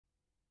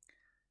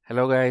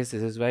Hello guys,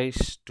 this is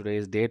Vysh. Today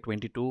is day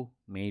 22,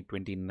 May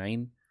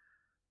 29.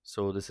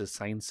 So this is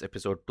science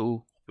episode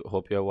 2.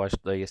 Hope you have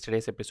watched the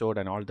yesterday's episode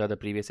and all the other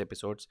previous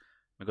episodes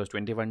because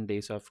 21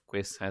 days of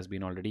quiz has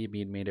been already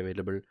been made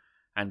available,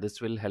 and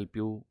this will help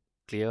you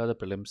clear the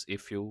prelims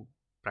if you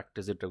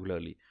practice it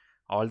regularly.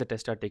 All the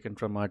tests are taken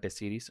from our test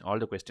series. All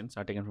the questions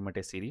are taken from a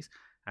test series,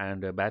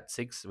 and batch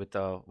 6 with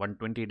a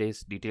 120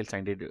 days detailed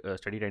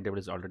study timetable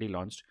is already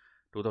launched.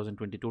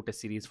 2022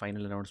 test series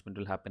final announcement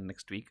will happen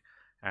next week,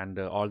 and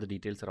all the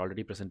details are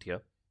already present here.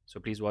 So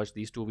please watch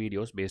these two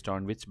videos based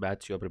on which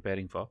batch you are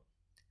preparing for.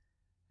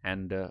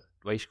 And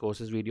Vysh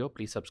courses video,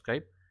 please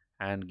subscribe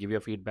and give your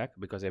feedback,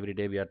 because every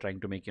day we are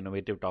trying to make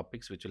innovative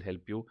topics which will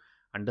help you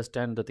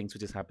understand the things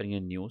which is happening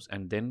in news,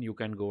 and then you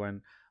can go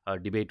and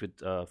debate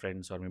with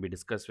friends, or maybe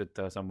discuss with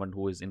someone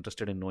who is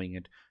interested in knowing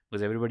it,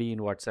 because everybody in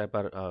WhatsApp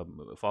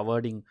are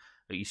forwarding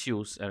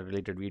issues and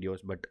related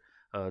videos, but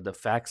the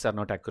facts are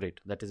not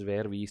accurate. That is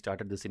where we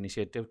started this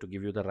initiative, to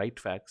give you the right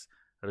facts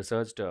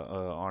researched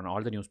on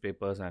all the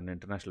newspapers and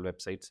international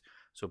websites.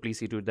 So please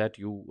see to that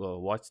you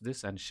watch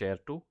this and share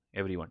to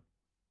everyone.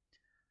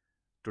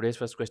 Today's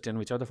first question: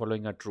 which of the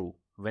following are true?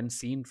 When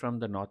seen from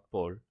the North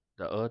Pole,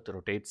 the Earth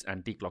rotates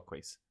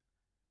anti-clockwise.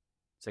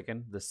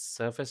 Second, the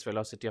surface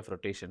velocity of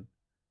rotation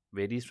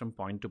varies from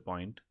point to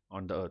point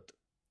on the Earth.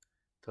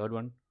 Third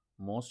one,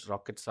 most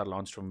rockets are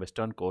launched from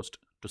western coast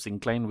to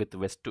syncline with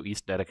west to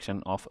east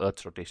direction of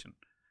Earth's rotation.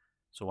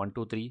 So 1,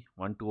 2, 3,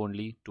 1, 2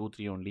 only, 2,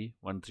 3 only,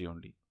 1, 3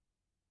 only.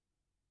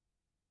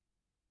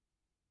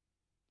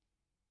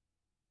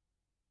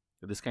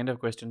 This kind of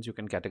questions you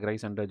can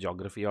categorize under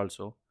geography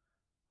also,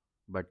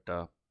 but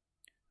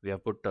we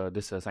have put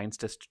this science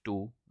test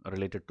 2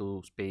 related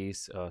to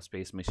space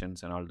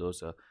missions and all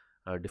those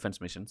defense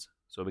missions.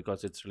 So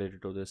because it's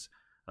related to this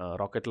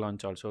rocket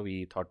launch also,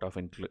 we thought of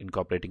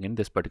incorporating in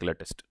this particular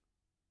test.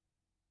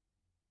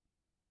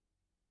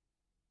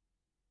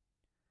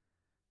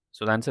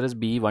 So the answer is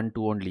B, 1,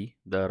 2 only.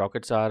 The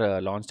rockets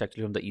are launched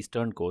actually from the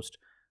eastern coast.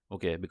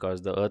 Okay,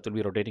 because the Earth will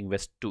be rotating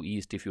west to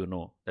east, if you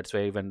know. That's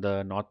why when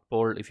the North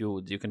Pole, if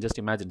you can just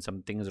imagine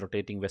something is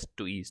rotating west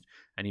to east,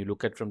 and you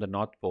look at from the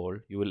North Pole,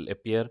 you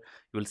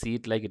will see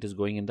it like it is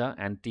going in the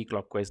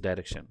anti-clockwise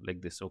direction,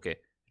 like this. Okay,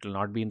 it will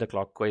not be in the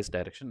clockwise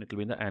direction; it will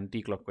be in the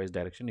anti-clockwise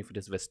direction if it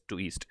is west to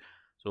east.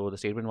 So the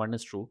statement 1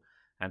 is true,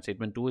 and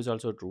statement 2 is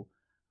also true.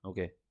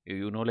 Okay,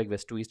 you know, like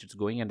west to east it's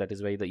going, and that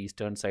is why the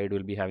eastern side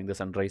will be having the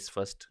sunrise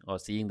first, or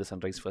seeing the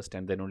sunrise first,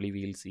 and then only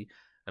we will see,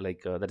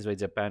 like that is why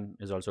Japan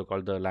is also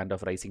called the land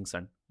of rising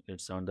sun.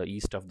 It's on the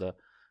east of the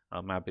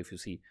map, if you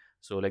see.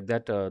 So like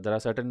that, there are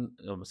certain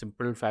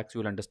simple facts you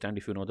will understand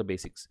if you know the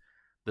basics.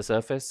 The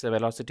surface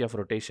velocity of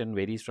rotation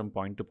varies from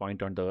point to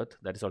point on the Earth.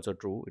 That is also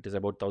true. It is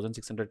about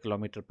 1600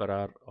 km per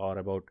hour, or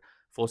about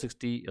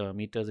 460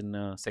 meters in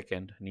a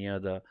second near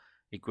the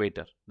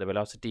equator. The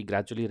velocity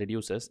gradually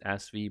reduces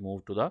as we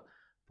move to the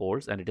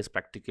poles, and it is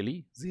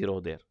practically zero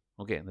there.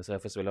 Okay, the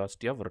surface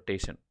velocity of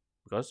rotation,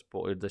 because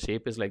the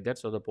shape is like that,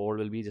 so the pole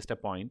will be just a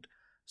point.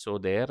 So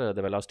there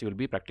the velocity will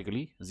be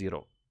practically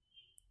zero.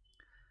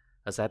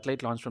 A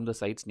satellite launched from the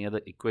sites near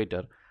the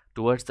equator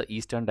towards the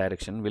eastern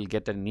direction will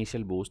get an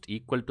initial boost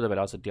equal to the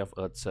velocity of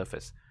Earth's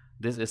surface.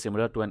 This is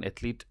similar to an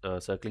athlete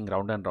circling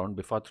round and round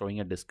before throwing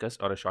a discus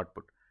or a shot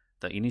put.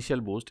 The initial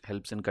boost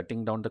helps in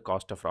cutting down the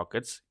cost of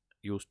rockets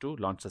used to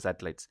launch the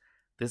satellites.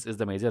 This is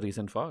the major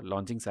reason for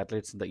launching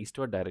satellites in the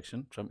eastward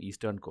direction from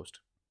eastern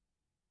coast.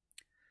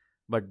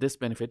 But this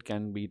benefit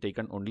can be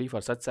taken only for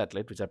such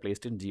satellites which are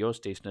placed in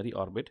geostationary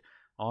orbit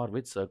or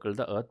which circle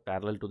the Earth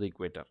parallel to the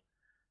equator.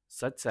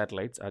 Such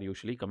satellites are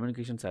usually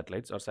communication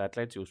satellites or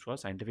satellites used for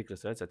scientific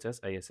research, such as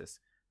ISS,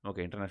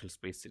 okay, International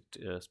Space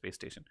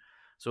Station.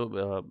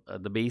 So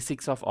the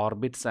basics of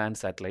orbits and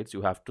satellites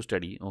you have to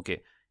study.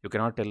 Okay, you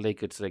cannot tell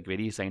like it's like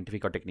very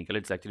scientific or technical.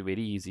 It's actually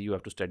very easy. You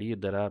have to study.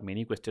 There are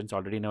many questions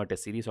already in our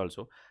test series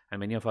also, and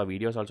many of our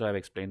videos also have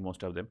explained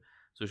most of them.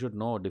 So you should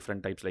know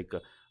different types, like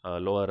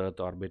lower Earth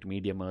orbit,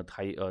 medium Earth,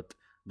 high Earth.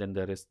 Then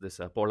there is this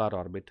polar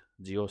orbit,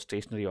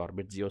 geostationary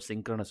orbit,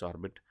 geosynchronous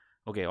orbit.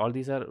 Okay, all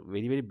these are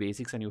very very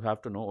basics, and you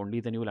have to know. Only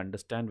then you will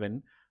understand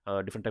when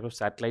different type of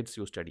satellites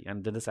you study,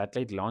 and then the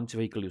satellite launch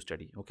vehicle you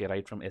study. Okay,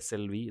 right from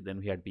SLV, then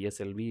we had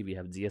PSLV, we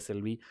have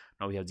GSLV,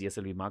 now we have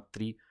GSLV Mark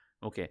 3.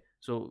 Okay,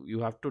 so you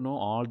have to know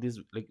all these.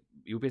 Like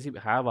UPSC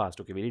have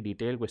asked, okay, very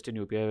detailed question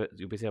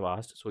UPSC have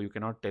asked, so you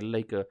cannot tell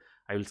like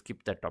I will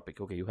skip that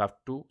topic. Okay, you have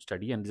to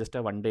study, and just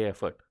a one day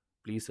effort.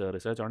 Please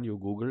research on, you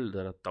Google,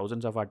 there are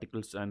thousands of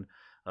articles and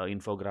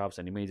infographs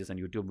and images and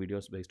YouTube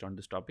videos based on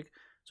this topic.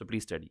 So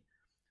please study.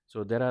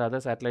 So there are other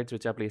satellites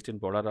which are placed in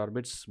polar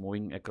orbits,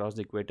 moving across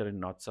the equator in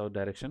north-south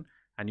direction,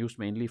 and used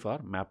mainly for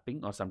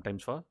mapping or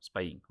sometimes for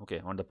spying. Okay,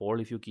 on the pole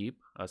if you keep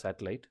a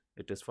satellite,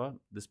 it is for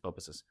this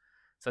purposes.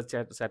 Such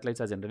satellites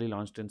are generally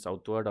launched in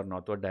southward or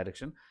northward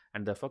direction,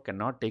 and therefore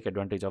cannot take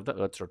advantage of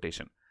the Earth's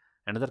rotation.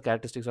 Another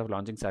characteristics of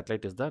launching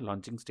satellite is the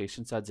launching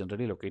stations are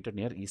generally located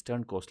near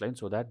eastern coastline,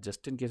 so that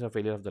just in case of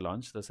failure of the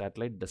launch, the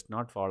satellite does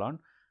not fall on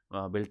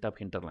built up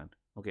hinterland.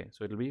 Okay,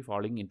 so it will be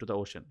falling into the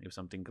ocean if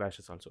something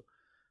crashes also.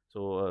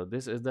 So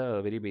this is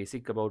the very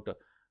basic about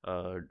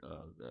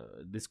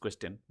this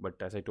question,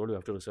 but as I told you,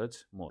 have to research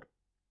more.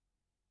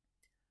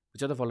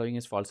 Which of the following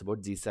is false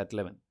about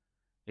GSAT-11?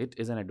 It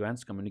is an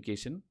advanced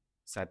communication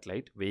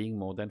satellite weighing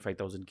more than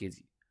 5000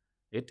 kg.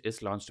 It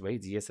is launched by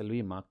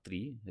GSLV Mark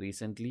III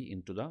recently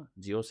into the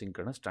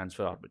geosynchronous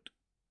transfer orbit.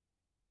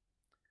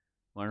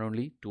 One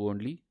only, two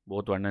only,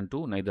 both 1 and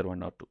 2, neither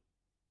 1 or 2.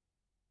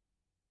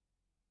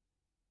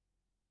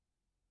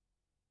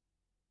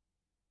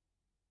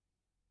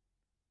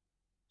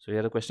 So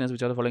here the question is,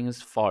 which of the following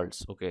is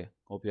false? Okay,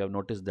 hope you have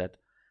noticed that.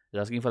 It's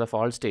asking for the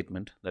false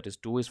statement, that is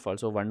 2 is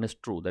false, so 1 is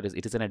true. That is,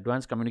 it is an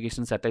advanced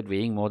communication satellite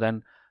weighing more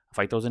than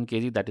 5000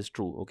 kg, that is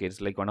true. Okay,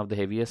 it's like one of the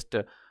heaviest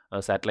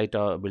satellite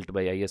built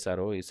by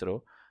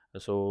ISRO.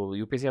 So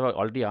UPSC have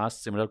already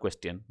asked similar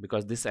question,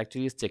 because this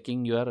actually is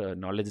checking your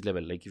knowledge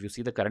level. Like if you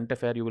see the current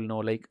affair, you will know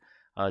like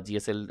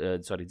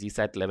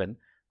GSAT-11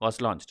 was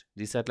launched.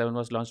 GSAT-11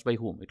 was launched by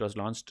whom? It was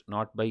launched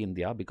not by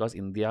India, because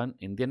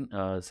Indian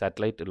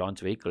satellite launch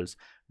vehicles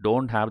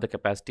don't have the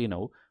capacity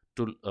now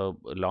to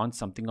launch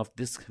something of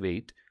this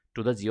weight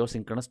to the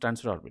geosynchronous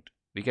transfer orbit.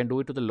 We can do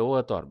it to the low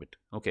Earth orbit,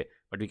 okay,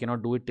 but we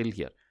cannot do it till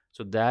here.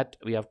 So that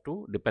we have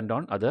to depend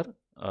on other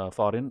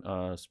foreign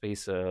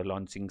space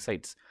launching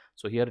sites.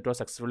 So here it was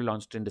successfully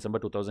launched in December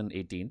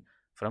 2018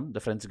 from the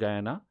French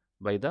Guiana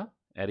by the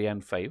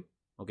Ariane 5.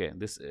 Okay,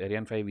 this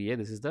Ariane 5EA,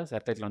 this is the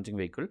satellite launching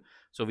vehicle.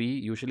 So we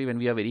usually, when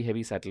we have very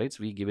heavy satellites,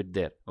 we give it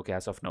there, okay,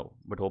 as of now.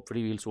 But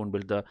hopefully we'll soon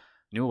build the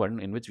new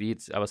one in which we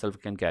ourselves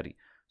can carry.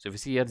 So if you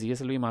see here,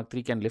 GSLV Mark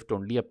III can lift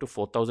only up to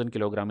 4000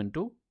 kg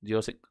into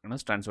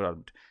geosynchronous transfer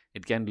orbit.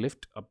 It can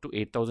lift up to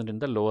 8000 in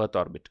the low Earth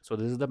orbit. So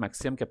this is the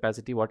maximum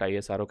capacity what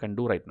ISRO can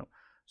do right now.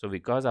 So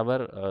because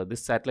our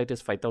this satellite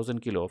is 5000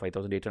 kilo,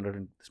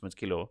 5800 this much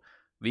kilo,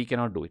 we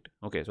cannot do it.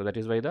 Okay, so that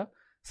is why the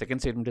second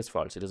statement is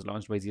false. It is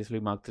launched by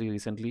GSLV Mark III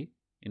recently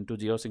into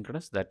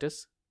geosynchronous. That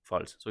is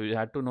false. So you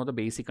had to know the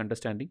basic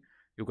understanding.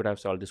 You could have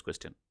solved this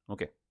question.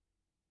 Okay.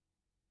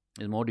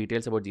 There's more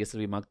details about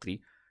GSLV Mark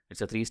III.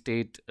 It's a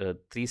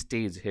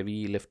three-stage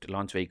heavy lift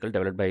launch vehicle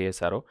developed by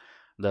ISRO.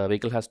 The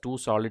vehicle has two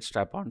solid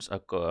strap-ons, a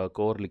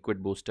core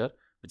liquid booster,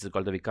 which is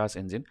called the Vikas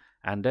engine,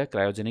 and a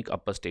cryogenic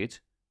upper stage.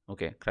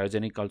 Okay,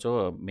 cryogenic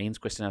also mains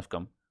question have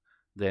come.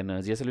 Then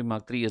GSLV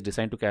Mark III is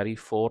designed to carry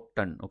 4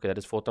 ton. Okay, that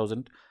is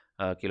 4000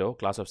 kilo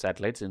class of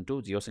satellites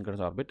into geosynchronous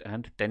orbit,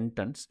 and 10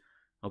 tons.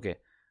 Okay,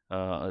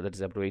 that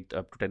is up to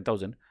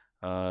 10,000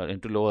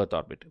 into low Earth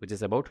orbit, which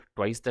is about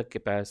twice the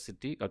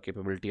capacity or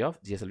capability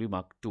of GSLV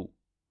Mark II.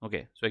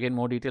 Okay, so again,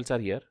 more details are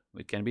here.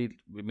 It can be,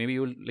 maybe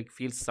you will like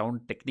feel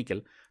sound technical.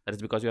 That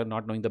is because you are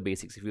not knowing the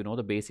basics. If you know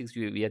the basics,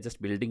 we are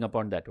just building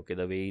upon that. Okay,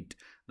 the weight,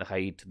 the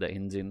height, the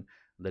engine,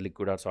 the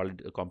liquid or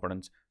solid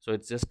components. So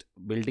it's just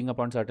building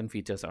upon certain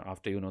features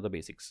after you know the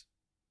basics.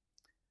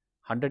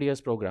 100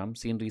 years program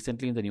seen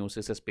recently in the news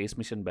is a space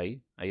mission by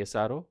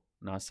ISRO,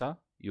 NASA,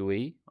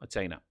 UAE or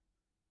China.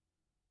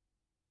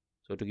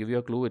 So to give you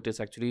a clue, it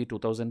is actually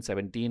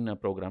 2017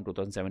 program,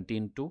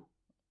 2017 to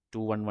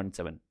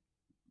 2117.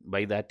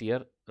 By that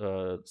year,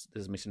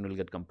 this mission will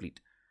get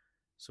complete.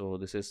 So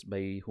this is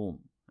by whom?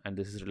 And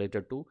this is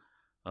related to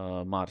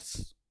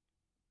Mars.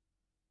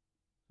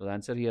 So the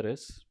answer here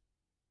is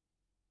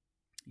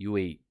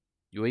UAE.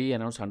 UAE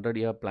announced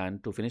 100-year plan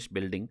to finish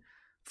building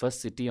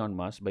first city on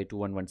Mars by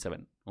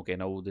 2117. Okay,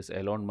 now this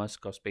Elon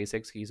Musk of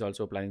SpaceX, he's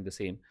also planning the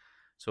same.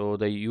 So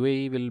the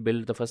UAE will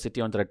build the first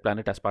city on the Red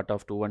Planet as part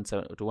of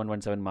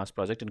 2117 Mars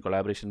project in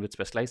collaboration with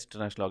specialized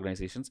international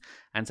organizations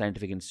and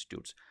scientific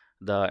institutes.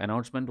 The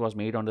announcement was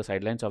made on the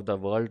sidelines of the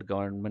World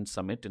Government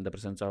Summit in the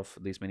presence of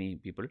these many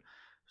people.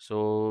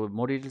 So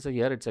more details are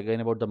here. It's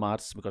again about the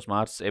Mars, because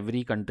Mars,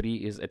 every country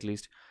is at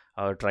least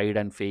tried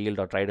and failed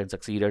or tried and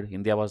succeeded.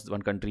 India was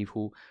one country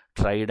who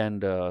tried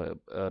and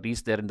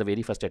reached there in the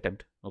very first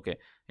attempt, okay,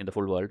 in the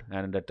full world,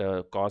 and at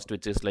a cost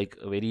which is like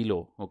very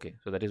low. Okay,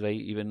 so that is why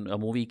even a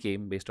movie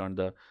came based on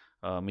the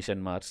mission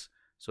Mars.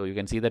 So you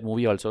can see that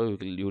movie also.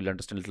 You will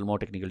understand a little more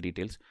technical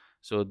details.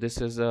 So this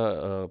is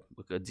a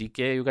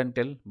GK, you can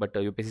tell, but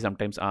UPSC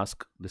sometimes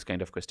ask this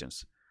kind of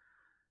questions.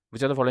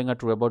 Which of the following are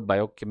true about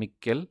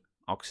biochemical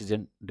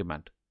oxygen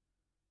demand?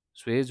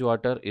 Sewage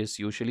water is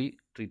usually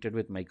treated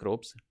with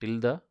microbes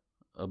till the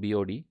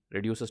BOD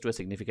reduces to a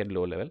significant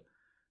low level.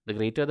 The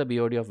greater the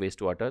BOD of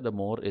wastewater, the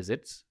more is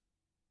its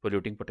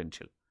polluting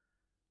potential.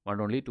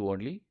 1 only, 2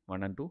 only,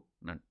 1 and 2,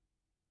 none.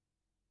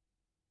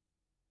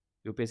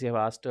 UPSC have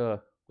asked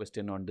a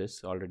question on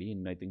this already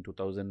in, I think,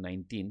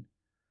 2019.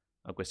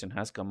 A question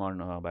has come on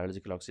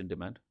biological oxygen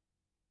demand.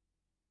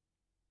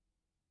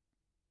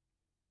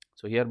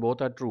 So here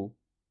both are true.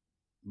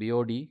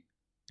 BOD,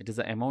 it is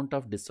the amount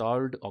of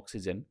dissolved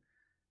oxygen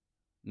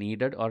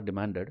needed or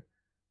demanded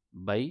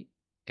by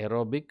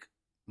aerobic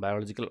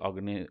biological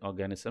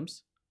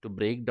organisms to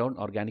break down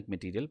organic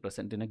material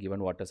present in a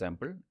given water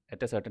sample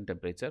at a certain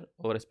temperature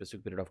over a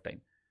specific period of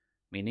time.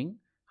 Meaning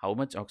how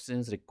much oxygen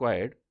is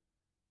required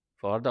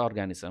for the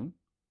organism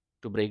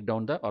to break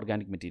down the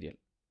organic material.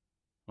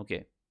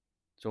 Okay,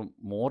 so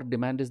more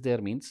demand is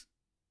there means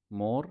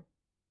more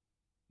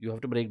you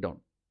have to break down.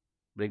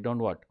 Break down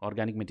what?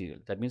 Organic material.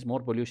 That means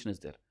more pollution is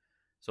there.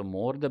 So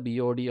more the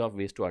BOD of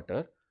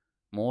wastewater,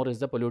 more is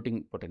the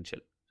polluting potential.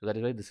 So that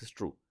is why this is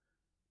true.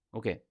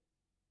 Okay.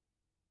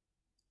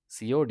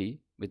 COD,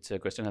 which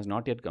question has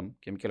not yet come,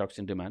 chemical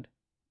oxygen demand,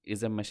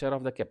 is a measure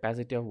of the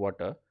capacity of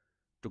water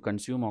to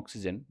consume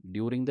oxygen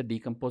during the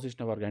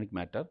decomposition of organic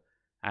matter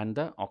and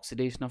the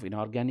oxidation of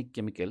inorganic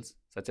chemicals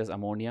such as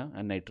ammonia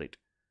and nitrate.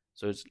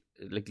 So it's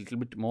like a little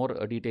bit more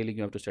detailing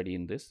you have to study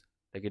in this.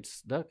 Like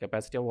it's the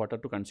capacity of water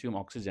to consume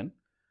oxygen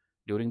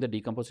during the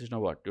decomposition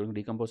of what? During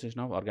decomposition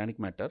of organic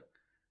matter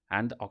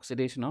and the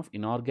oxidation of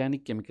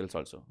inorganic chemicals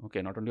also.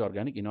 Okay, not only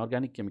organic,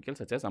 inorganic chemicals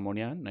such as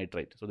ammonia and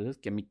nitrate. So this is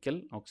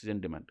chemical oxygen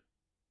demand.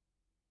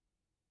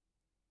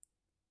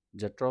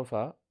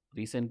 Jatropha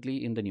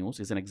recently in the news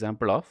is an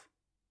example of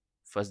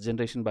first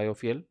generation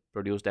biofuel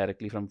produced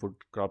directly from food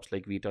crops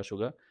like wheat or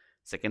sugar.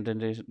 Second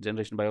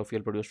generation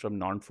biofuel produced from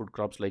non-food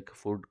crops like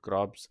food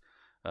crops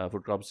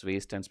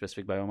waste and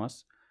specific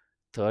biomass.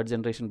 Third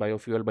generation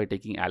biofuel by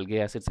taking algae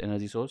acids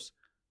energy source.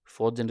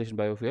 Fourth generation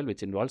biofuel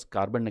which involves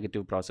carbon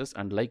negative process,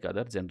 unlike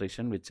other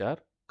generation which are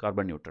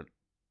carbon neutral.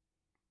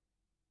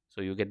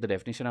 So you get the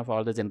definition of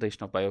all the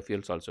generation of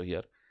biofuels also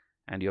here,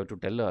 and you have to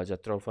tell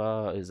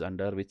Jatropha is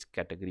under which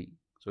category.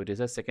 So it is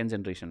a second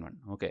generation one.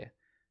 Okay,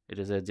 it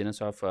is a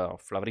genus of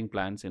flowering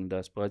plants in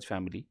the spurge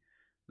family.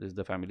 This is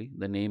the family.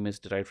 The name is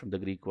derived from the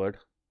Greek word,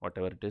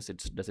 whatever it is.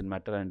 It doesn't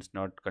matter, and it's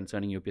not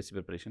concerning UPSC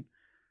preparation.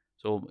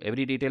 So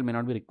every detail may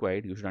not be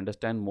required. You should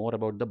understand more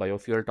about the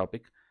biofuel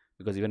topic,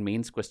 because even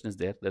mains question is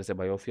there. There is a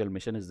biofuel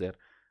mission is there,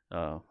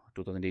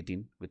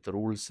 2018, with the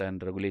rules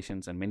and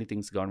regulations and many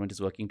things government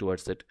is working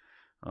towards it,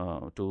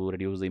 to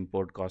reduce the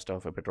import cost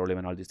of petroleum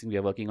and all these things. We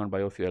are working on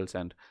biofuels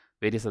and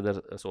various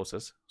other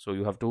sources. So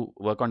you have to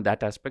work on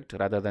that aspect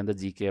rather than the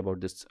GK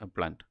about this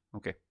plant.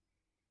 Okay.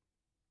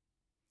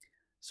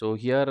 So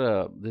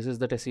here, this is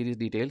the test series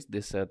details,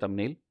 this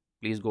thumbnail.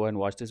 Please go and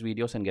watch these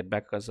videos and get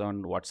back us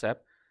on WhatsApp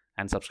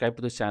and subscribe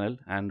to this channel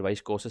and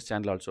Vysh courses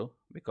channel also,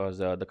 because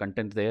the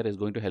content there is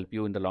going to help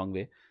you in the long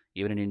way.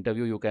 Even in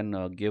interview, you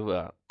can give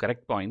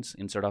correct points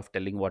instead of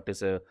telling what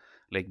is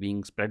like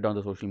being spread on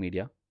the social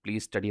media.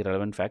 Please study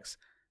relevant facts.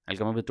 I'll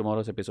come up with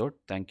tomorrow's episode.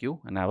 Thank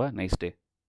you and have a nice day.